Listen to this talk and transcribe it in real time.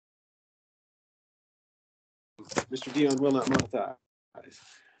Mr. Dion will not monetize.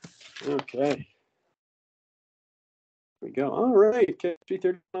 Okay. Here we go. All right. Chemistry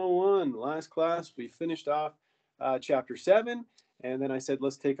 1301. Last class, we finished off chapter 7. And then I said,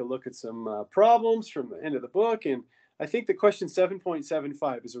 let's take a look at some problems from the end of the book. And I think the question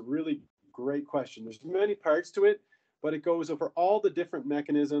 7.75 is a really great question. There's many parts to it, but it goes over all the different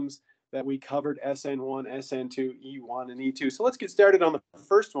mechanisms that we covered, SN1, SN2, E1, and E2. So let's get started on the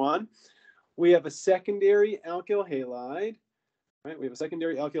first one. We have a secondary alkyl halide, right? We have a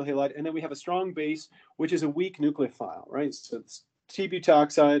secondary alkyl halide, and then we have a strong base, which is a weak nucleophile, right? So it's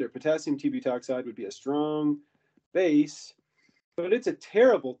T-butoxide or potassium T-butoxide would be a strong base, but it's a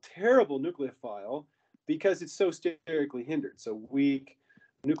terrible, terrible nucleophile because it's so sterically hindered, so weak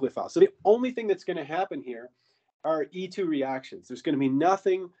nucleophile. So the only thing that's going to happen here are E2 reactions. There's going to be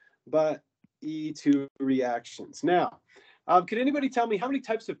nothing but E2 reactions. Now, could anybody tell me how many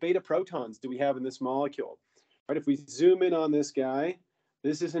types of beta protons do we have in this molecule? Right, if we zoom in on this guy,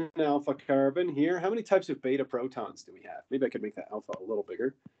 this is an alpha carbon here. How many types of beta protons do we have? Maybe I could make that alpha a little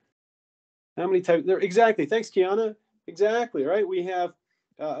bigger. How many types? There, exactly. Thanks, Kiana. Exactly, right? We have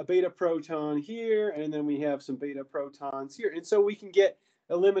a beta proton here, and then we have some beta protons here. And so we can get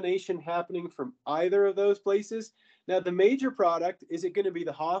elimination happening from either of those places. Now, the major product, is it going to be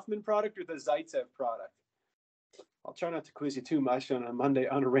the Hoffman product or the Zaitsev product? I'll try not to quiz you too much on a Monday,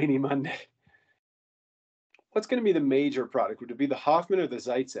 on a rainy Monday. What's going to be the major product? Would it be the Hoffman or the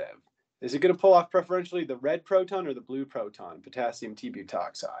Zaitsev? Is it going to pull off preferentially the red proton or the blue proton, potassium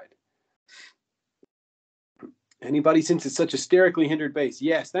T-butoxide? Anybody, since it's such a sterically hindered base?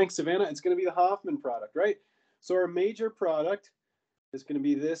 Yes, thanks, Savannah. It's going to be the Hoffman product, right? So our major product is going to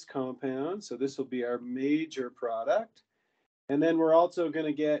be this compound. So this will be our major product. And then we're also going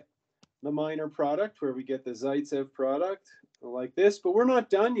to get the minor product where we get the Zaitsev product like this, but we're not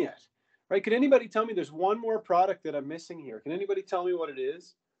done yet. Right? Could anybody tell me there's one more product that I'm missing here? Can anybody tell me what it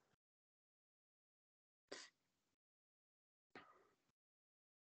is?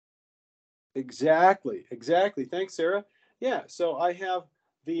 Exactly. Thanks, Sarah. Yeah, so I have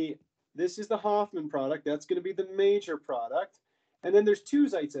this is the Hoffman product. That's going to be the major product. And then there's two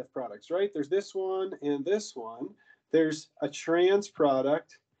Zaitsev products, right? There's this one and this one. There's a trans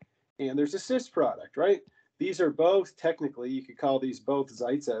product and there's a cis product, right? These are both, technically, you could call these both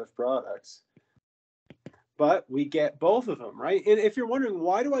Zaitsev products. But we get both of them, right? And if you're wondering,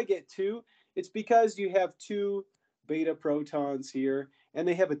 why do I get two? It's because you have two beta protons here, and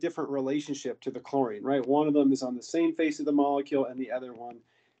they have a different relationship to the chlorine, right? One of them is on the same face of the molecule, and the other one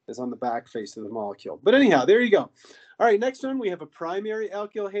is on the back face of the molecule. But anyhow, there you go. All right, next one, we have a primary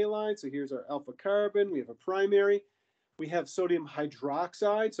alkyl halide. So here's our alpha carbon. We have a primary. We have sodium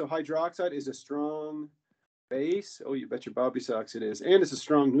hydroxide. So hydroxide is a strong base. Oh, you bet your Bobby socks it is. And it's a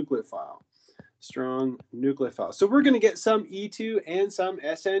strong nucleophile. Strong nucleophile. So we're going to get some E2 and some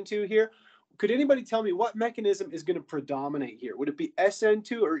SN2 here. Could anybody tell me what mechanism is going to predominate here? Would it be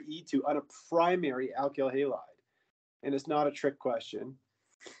SN2 or E2 on a primary alkyl halide? And it's not a trick question.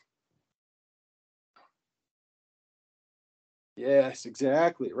 Yes,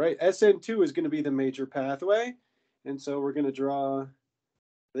 exactly, right. SN2 is going to be the major pathway. And so we're going to draw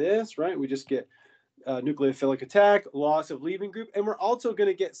this, right? We just get nucleophilic attack, loss of leaving group, and we're also going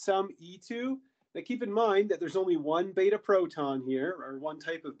to get some E2. Now keep in mind that there's only one beta proton here, or one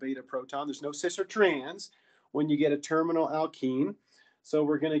type of beta proton. There's no cis or trans when you get a terminal alkene. So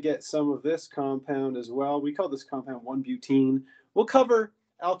we're going to get some of this compound as well. We call this compound 1-butene. We'll cover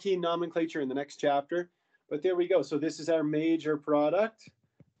alkene nomenclature in the next chapter, but there we go. So this is our major product,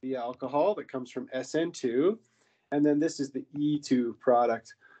 the alcohol that comes from SN2, and then this is the E2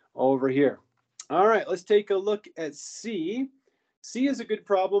 product over here. All right, let's take a look at C. C is a good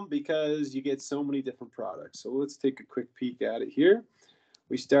problem because you get so many different products. So let's take a quick peek at it here.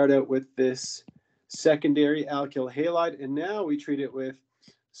 We start out with this secondary alkyl halide, and now we treat it with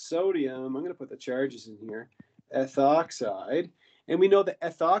sodium. I'm going to put the charges in here. Ethoxide. And we know that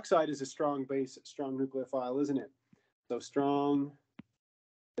ethoxide is a strong base, strong nucleophile, isn't it? So strong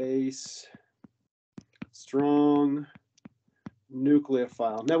base, strong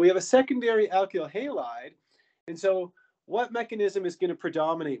nucleophile. Now we have a secondary alkyl halide, and so what mechanism is going to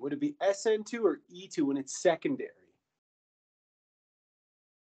predominate? Would it be SN2 or E2 when it's secondary?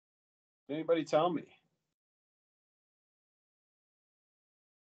 Anybody tell me?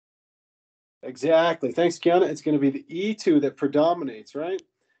 Exactly. Thanks, Kiana. It's going to be the E2 that predominates, right?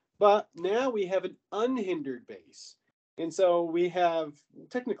 But now we have an unhindered base. And so we have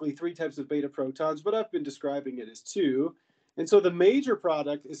technically three types of beta protons, but I've been describing it as two. And so the major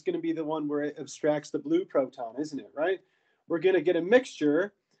product is going to be the one where it abstracts the blue proton, isn't it, right? We're going to get a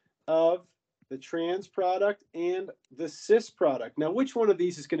mixture of the trans product, and the cis product. Now, which one of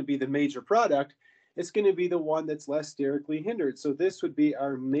these is going to be the major product? It's going to be the one that's less sterically hindered. So this would be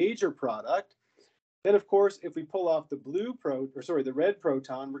our major product. Then, of course, if we pull off the red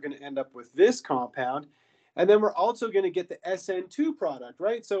proton, we're going to end up with this compound. And then we're also going to get the SN2 product,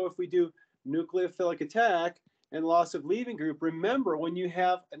 right? So if we do nucleophilic attack and loss of leaving group, remember when you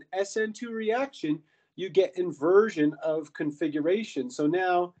have an SN2 reaction, you get inversion of configuration. So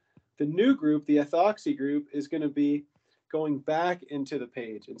now the new group, the ethoxy group, is going to be going back into the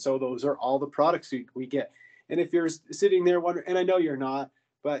page. And so those are all the products we get. And if you're sitting there wondering, and I know you're not,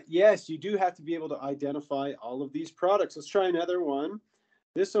 but yes, you do have to be able to identify all of these products. Let's try another one.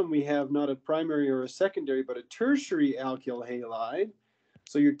 This one we have not a primary or a secondary, but a tertiary alkyl halide.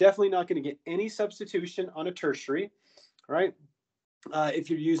 So you're definitely not going to get any substitution on a tertiary, right? If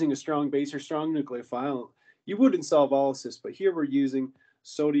you're using a strong base or strong nucleophile, you would in solvolysis, but here we're using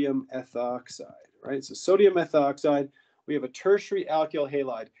sodium ethoxide, right? So sodium ethoxide, we have a tertiary alkyl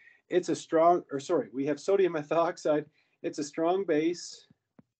halide. It's a strong, we have sodium ethoxide. It's a strong base.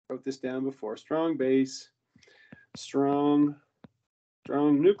 Wrote this down before. Strong base, strong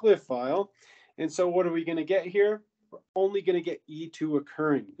nucleophile. And so what are we going to get here? We're only going to get E2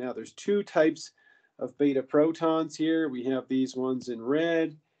 occurring. Now there's two types of beta protons here. We have these ones in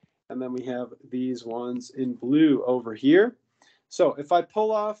red, and then we have these ones in blue over here. So if I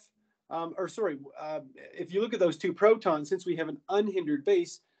pull off, if you look at those two protons, since we have an unhindered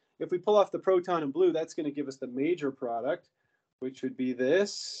base, if we pull off the proton in blue, that's going to give us the major product, which would be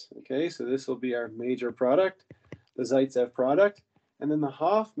this. Okay, so this will be our major product, the Zaitsev product. And then the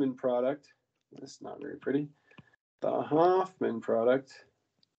Hoffman product, that's not very pretty. The Hoffman product,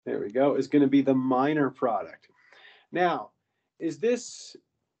 there we go, is going to be the minor product. Now,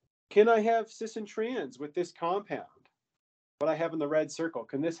 can I have cis and trans with this compound? What I have in the red circle,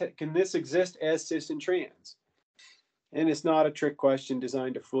 can this exist as cis and trans? And it's not a trick question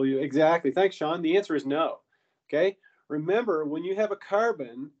designed to fool you. Exactly. Thanks, Sean. The answer is no. Okay. Remember, when you have a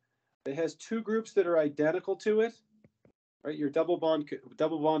carbon that has two groups that are identical to it, right? Your double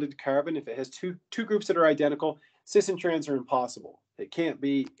bonded carbon, if it has two groups that are identical, cis and trans are impossible. It can't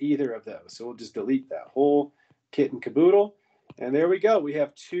be either of those. So we'll just delete that whole kit and caboodle. And there we go. We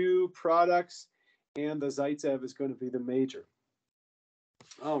have two products, and the Zaitsev is going to be the major.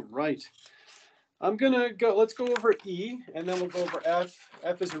 All right. Let's go over E, and then we'll go over F.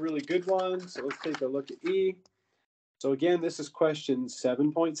 F is a really good one, so let's take a look at E. So again, this is question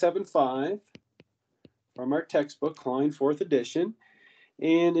 7.75 from our textbook, Klein 4th edition.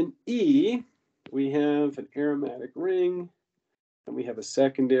 And in E, we have an aromatic ring, and we have a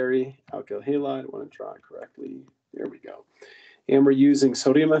secondary alkyl halide. I want to draw it correctly. There we go. And we're using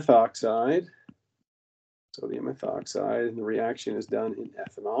sodium ethoxide. And the reaction is done in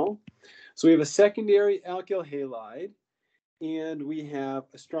ethanol. So we have a secondary alkyl halide, and we have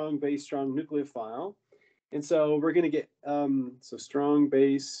a strong base, strong nucleophile. And so we're going to get, so strong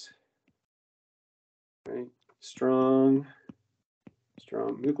base, right? Strong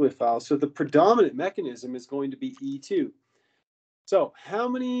nucleophile. So the predominant mechanism is going to be E2. So how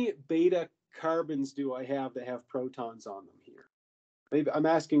many beta carbons do I have that have protons on them here? Maybe I'm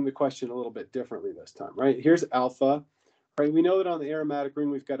asking the question a little bit differently this time, right? Here's alpha, right? We know that on the aromatic ring,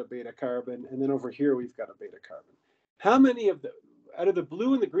 we've got a beta carbon, and then over here, we've got a beta carbon. How many of the, out of the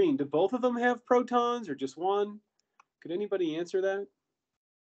blue and the green, do both of them have protons or just one? Could anybody answer that?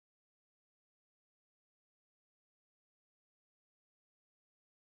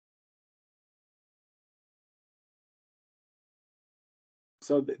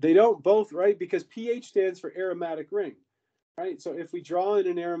 So they don't both, right? Because pH stands for aromatic ring, right? So if we draw in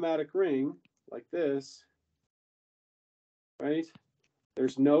an aromatic ring like this, right?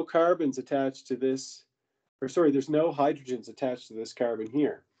 There's no carbons attached to this, there's no hydrogens attached to this carbon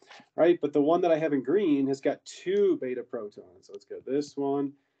here, right? But the one that I have in green has got two beta protons. So let's go this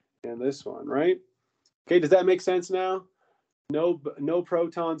one and this one, right? Okay, does that make sense now? No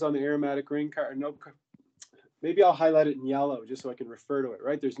protons on the aromatic ring carbon. Maybe I'll highlight it in yellow just so I can refer to it,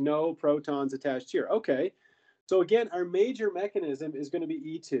 right? There's no protons attached here. Okay, so again, our major mechanism is going to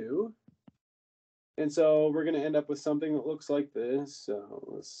be E2. And so we're going to end up with something that looks like this. So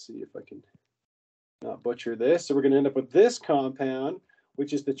let's see if I can not butcher this. So we're going to end up with this compound,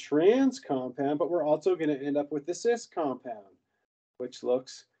 which is the trans compound, but we're also going to end up with the cis compound, which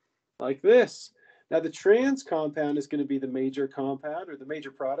looks like this. Now the trans compound is going to be the major compound, or the major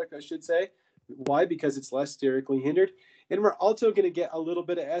product, I should say. Why? Because it's less sterically hindered. And we're also going to get a little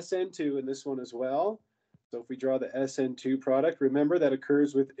bit of SN2 in this one as well. So if we draw the SN2 product, remember that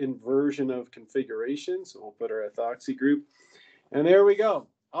occurs with inversion of configuration. So we'll put our ethoxy group. And there we go.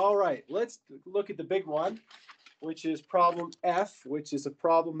 All right, let's look at the big one, which is problem F, which is a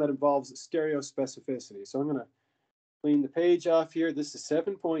problem that involves stereospecificity. So I'm going to clean the page off here. This is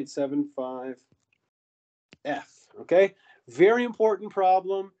 7.75F, okay? Very important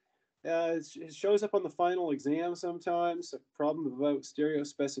problem. It shows up on the final exam sometimes, a problem about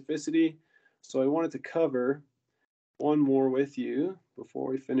stereospecificity. So I wanted to cover one more with you before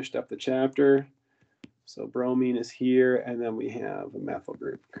we finished up the chapter. So bromine is here, and then we have a methyl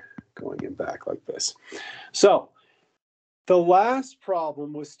group going in back like this. So the last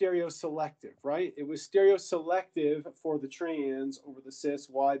problem was stereoselective, right? It was stereoselective for the trans over the cis.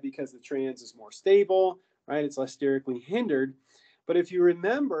 Why? Because the trans is more stable, right? It's less sterically hindered. But if you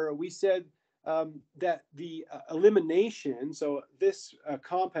remember, we said that the elimination, so this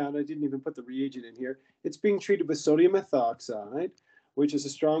compound, I didn't even put the reagent in here, it's being treated with sodium methoxide, which is a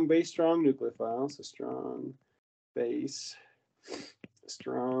strong base, strong nucleophile. So strong base,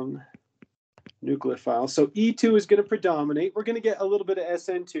 strong nucleophile. So E2 is going to predominate. We're going to get a little bit of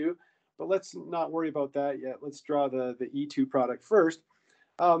SN2, but let's not worry about that yet. Let's draw the E2 product first.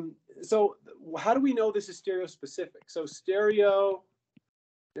 So how do we know this is stereospecific? So stereospecific.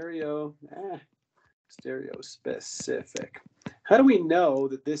 How do we know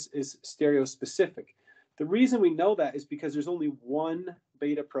that this is stereospecific? The reason we know that is because there's only one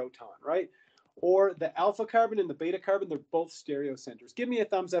beta proton, right? Or the alpha carbon and the beta carbon, they're both stereocenters. Give me a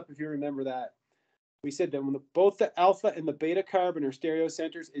thumbs up if you remember that. We said that when both the alpha and the beta carbon are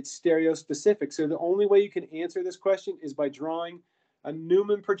stereocenters, it's stereospecific. So the only way you can answer this question is by drawing a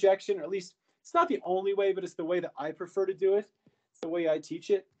Newman projection, or at least it's not the only way, but it's the way that I prefer to do it. It's the way I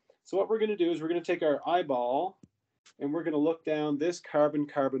teach it. So what we're going to do is we're going to take our eyeball and we're going to look down this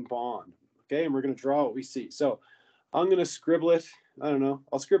carbon-carbon bond, okay? And we're going to draw what we see. So I'm going to scribble it. I don't know.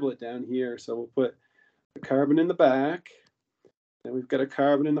 I'll scribble it down here. So we'll put the carbon in the back. And we've got a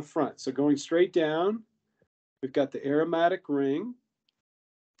carbon in the front. So going straight down, we've got the aromatic ring.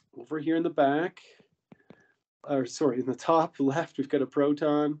 Over here in the back, or sorry, in the top left, we've got a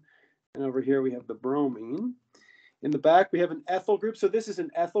proton. And over here we have the bromine. In the back, we have an ethyl group. So this is an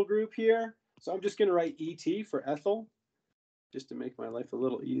ethyl group here. So I'm just going to write ET for ethyl, just to make my life a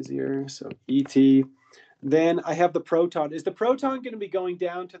little easier. So ET. Then I have the proton. Is the proton going to be going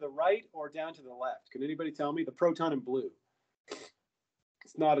down to the right or down to the left? Can anybody tell me? The proton in blue.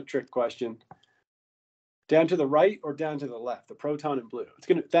 It's not a trick question. Down to the right or down to the left? The proton in blue. It's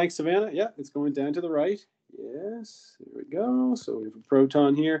going to, thanks, Savannah. Yeah, it's going down to the right. Yes, there we go. So we have a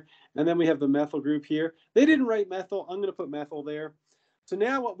proton here. And then we have the methyl group here. They didn't write methyl. I'm going to put methyl there. So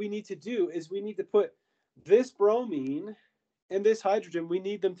now what we need to do is we need to put this bromine and this hydrogen, we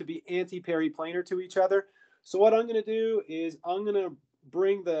need them to be anti-periplanar to each other. So what I'm going to do is I'm going to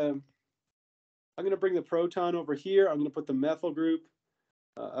bring the proton over here. I'm going to put the methyl group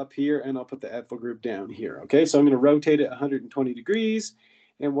up here, and I'll put the ethyl group down here. Okay, so I'm going to rotate it 120 degrees.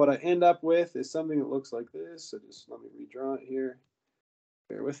 And what I end up with is something that looks like this. So just let me redraw it here.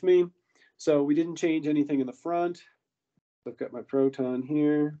 Bear with me. So we didn't change anything in the front. I've got my proton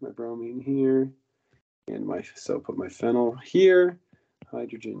here, my bromine here, and so put my phenyl here,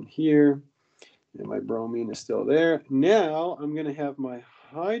 hydrogen here, and my bromine is still there. Now I'm going to have my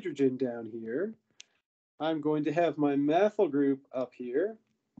hydrogen down here. I'm going to have my methyl group up here,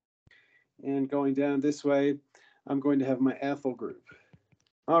 and going down this way, I'm going to have my ethyl group.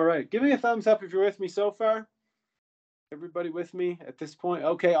 All right, give me a thumbs up if you're with me so far. Everybody with me at this point?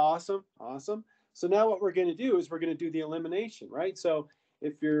 Okay, awesome, awesome. So now what we're going to do is we're going to do the elimination, right? So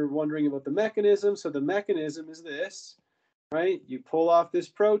if you're wondering about the mechanism, so the mechanism is this, right? You pull off this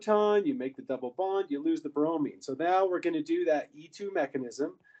proton, you make the double bond, you lose the bromine. So now we're going to do that E2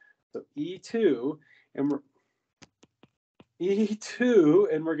 mechanism. So E2, and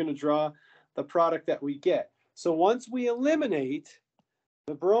we're going to draw the product that we get. So once we eliminate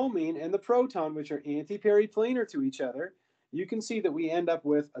the bromine and the proton, which are anti-periplanar to each other, you can see that we end up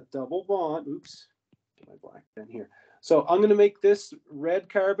with a double bond. Oops, get my black pen here. So I'm going to make this red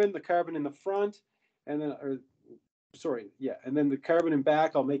carbon, the carbon in the front, and then, and then the carbon in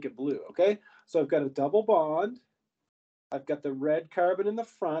back, I'll make it blue, okay? So I've got a double bond. I've got the red carbon in the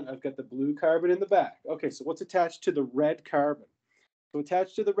front. I've got the blue carbon in the back. Okay, so what's attached to the red carbon? So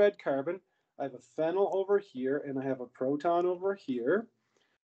attached to the red carbon, I have a phenyl over here, and I have a proton over here.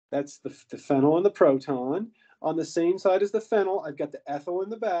 That's the phenyl and the proton. On the same side as the phenyl, I've got the ethyl in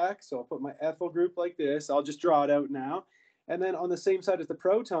the back. So I'll put my ethyl group like this. I'll just draw it out now. And then on the same side as the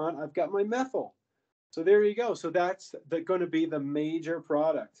proton, I've got my methyl. So there you go. So that's going to be the major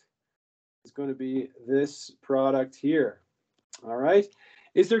product. It's going to be this product here. All right.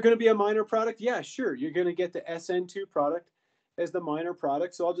 Is there going to be a minor product? Yeah, sure. You're going to get the SN2 product as the minor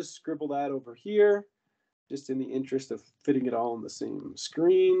product. So I'll just scribble that over here, just in the interest of fitting it all on the same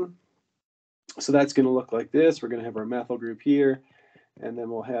screen. So that's going to look like this. We're going to have our methyl group here, and then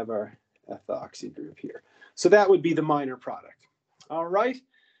we'll have our ethoxy group here. So that would be the minor product. All right,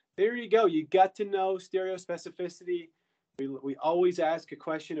 there you go. You got to know stereospecificity. We always ask a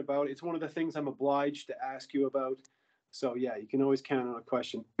question about it. It's one of the things I'm obliged to ask you about. So yeah, you can always count on a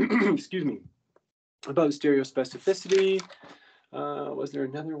question, excuse me, about stereospecificity. Was there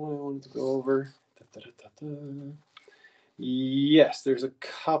another one I wanted to go over? Yes, there's a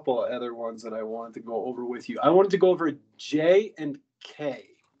couple other ones that I wanted to go over with you. I wanted to go over J and K.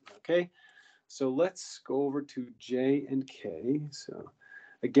 Okay, so let's go over to J and K. So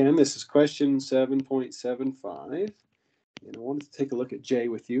again, this is question 7.75. And I wanted to take a look at J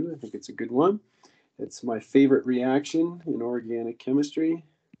with you. I think it's a good one. It's my favorite reaction in organic chemistry.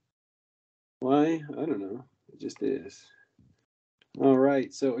 Why? I don't know. It just is. All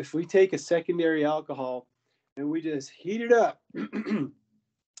right. So if we take a secondary alcohol and we just heat it up.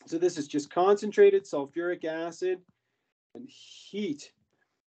 So this is just concentrated sulfuric acid and heat.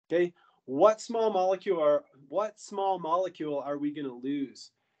 Okay. What small molecule are we going to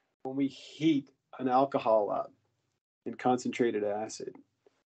lose when we heat an alcohol up in concentrated acid?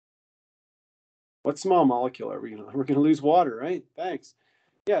 What small molecule are we going to? We're going to lose water, right? Thanks.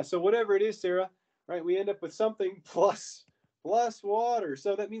 Yeah, so whatever it is, Sarah, right, we end up with something plus water.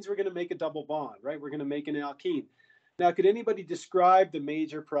 So that means we're going to make a double bond, right? We're going to make an alkene. Now, could anybody describe the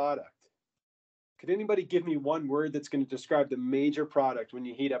major product? Could anybody give me one word that's going to describe the major product when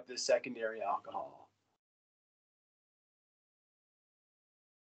you heat up this secondary alcohol?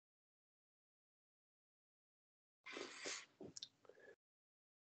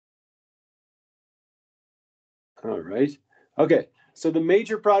 All right. Okay. So the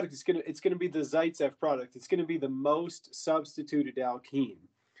major product is it's going to be the Zaitsev product. It's going to be the most substituted alkene.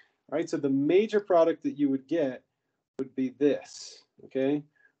 All right. So the major product that you would get would be this. Okay.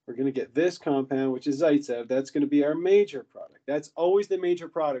 We're going to get this compound, which is Zaitsev. That's going to be our major product. That's always the major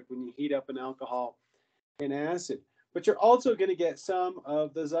product when you heat up an alcohol in acid. But you're also going to get some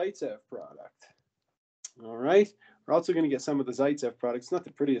of the Zaitsev product. All right. We're also going to get some of the Zaitsev product. It's not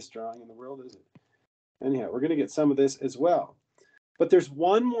the prettiest drawing in the world, is it? Anyhow, we're going to get some of this as well. But there's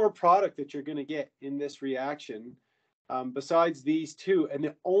one more product that you're going to get in this reaction besides these two. And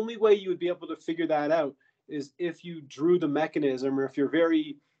the only way you would be able to figure that out is if you drew the mechanism or if you're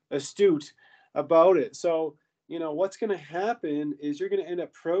very astute about it. So, you know, what's going to happen is you're going to end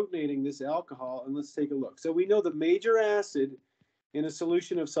up protonating this alcohol. And let's take a look. So we know the major acid in a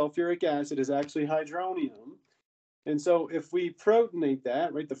solution of sulfuric acid is actually hydronium. And so if we protonate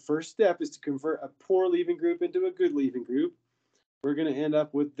that, right, the first step is to convert a poor leaving group into a good leaving group. We're going to end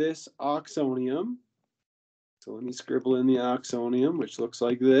up with this oxonium. So let me scribble in the oxonium, which looks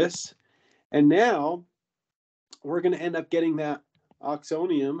like this. And now we're going to end up getting that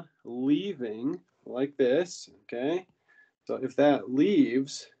oxonium leaving like this, okay? So if that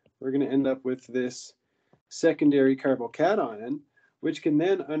leaves, we're going to end up with this secondary carbocation, which can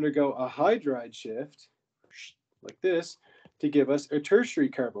then undergo a hydride shift like this to give us a tertiary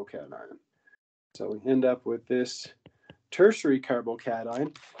carbocation. So we end up with this tertiary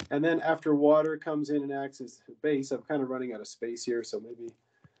carbocation. And then after water comes in and acts as a base, I'm kind of running out of space here, so maybe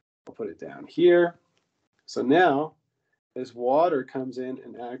I'll put it down here. So now, as water comes in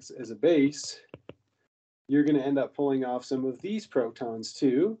and acts as a base, you're going to end up pulling off some of these protons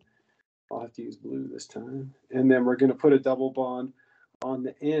too. I'll have to use blue this time. And then we're going to put a double bond on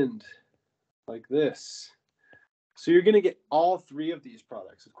the end like this. So you're going to get all three of these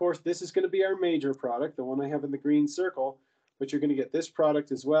products. Of course, this is going to be our major product, the one I have in the green circle, but you're going to get this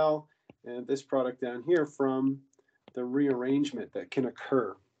product as well and this product down here from the rearrangement that can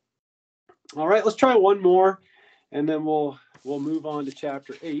occur. All right, let's try one more, and then we'll move on to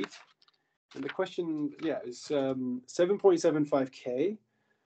chapter 8. And the question, is 7.75K.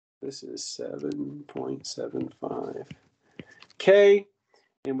 This is 7.75K.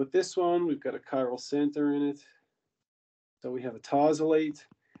 And with this one, we've got a chiral center in it. So we have a tosylate.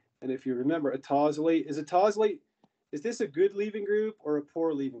 And if you remember, is this a good leaving group or a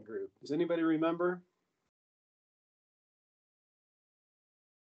poor leaving group? Does anybody remember?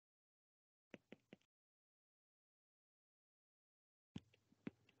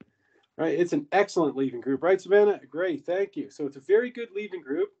 Right, it's an excellent leaving group, right, Savannah? Great, thank you. So it's a very good leaving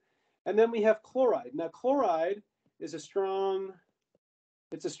group. And then we have chloride. Now, chloride is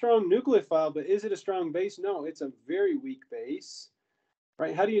it's a strong nucleophile, but is it a strong base? No, it's a very weak base,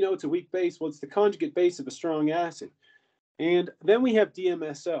 right? How do you know it's a weak base? Well, it's the conjugate base of a strong acid. And then we have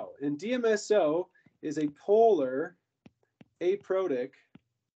DMSO. And DMSO is a polar aprotic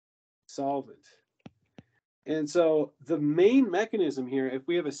solvent. And so the main mechanism here, if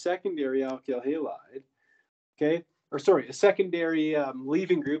we have a secondary alkyl halide, okay, or sorry, a secondary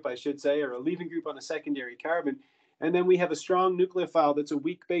leaving group, I should say, or a leaving group on a secondary carbon, and then we have a strong nucleophile that's a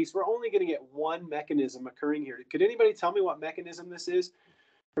weak base, we're only going to get one mechanism occurring here. Could anybody tell me what mechanism this is?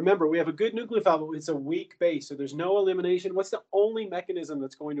 Remember, we have a good nucleophile, but it's a weak base, so there's no elimination. What's the only mechanism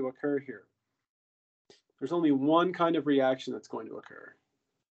that's going to occur here? There's only one kind of reaction that's going to occur.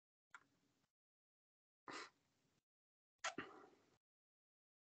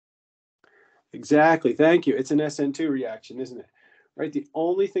 Exactly. Thank you. It's an SN2 reaction, isn't it? Right. The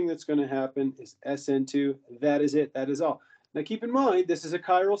only thing that's going to happen is SN2. That is it. That is all. Now, keep in mind, this is a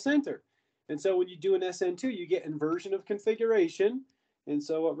chiral center. And so when you do an SN2, you get inversion of configuration. And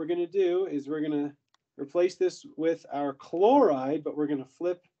so what we're going to do is we're going to replace this with our chloride, but we're going to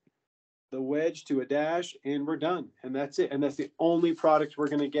flip the wedge to a dash, and we're done. And that's it. And that's the only product we're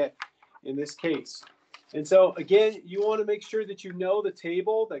going to get in this case. And so, again, you want to make sure that you know the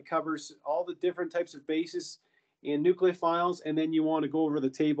table that covers all the different types of bases and nucleophiles, and then you want to go over the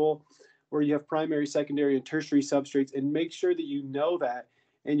table where you have primary, secondary, and tertiary substrates, and make sure that you know that,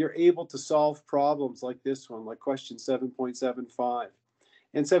 and you're able to solve problems like this one, like question 7.75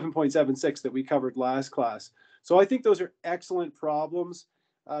 and 7.76 that we covered last class. So I think those are excellent problems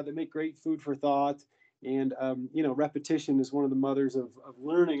that make great food for thought. And, you know, repetition is one of the mothers of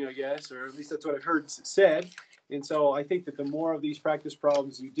learning, I guess, or at least that's what I've heard said. And so I think that the more of these practice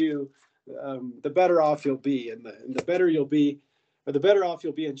problems you do, the better off you'll be. And the better you'll be, or the better off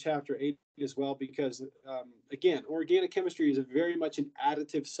you'll be in chapter 8 as well, because, again, organic chemistry is very much an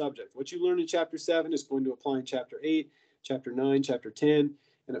additive subject. What you learn in chapter 7 is going to apply in chapter 8, chapter 9, chapter 10,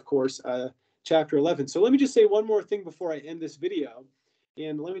 and, of course, chapter 11. So let me just say one more thing before I end this video.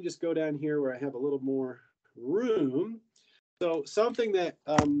 And let me just go down here where I have a little more room. So something that,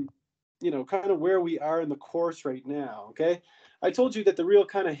 you know, kind of where we are in the course right now, okay? I told you that the real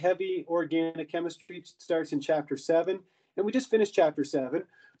kind of heavy organic chemistry starts in chapter 7, and we just finished chapter 7.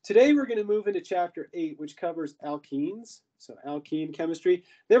 Today we're going to move into chapter 8, which covers alkenes, so alkene chemistry.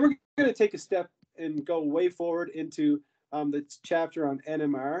 Then we're going to take a step and go way forward into the chapter on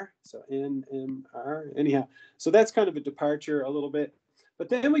NMR, so NMR, anyhow. So that's kind of a departure a little bit. But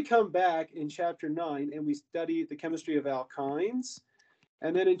then we come back in chapter 9 and we study the chemistry of alkynes.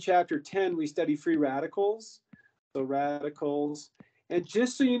 And then in chapter 10, we study free radicals. So radicals. And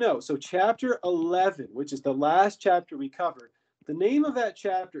just so you know, so chapter 11, which is the last chapter we covered, the name of that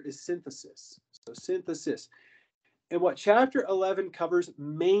chapter is synthesis. So synthesis. And what chapter 11 covers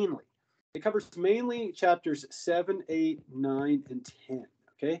mainly, it covers mainly chapters 7, 8, 9, and 10.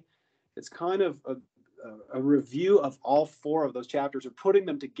 Okay? It's kind of a review of all 4 of those chapters, or putting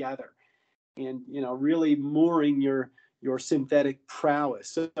them together and, you know, really mooring your synthetic prowess.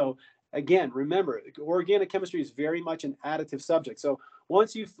 So again, remember, organic chemistry is very much an additive subject. So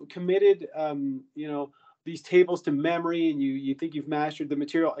once you've committed, you know, these tables to memory and you think you've mastered the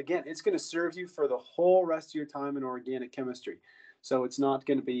material, again, it's going to serve you for the whole rest of your time in organic chemistry. So it's not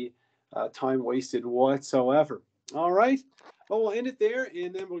going to be time wasted whatsoever. All right. Well, we'll end it there,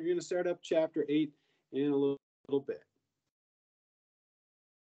 and then we're going to start up chapter 8 in a little bit.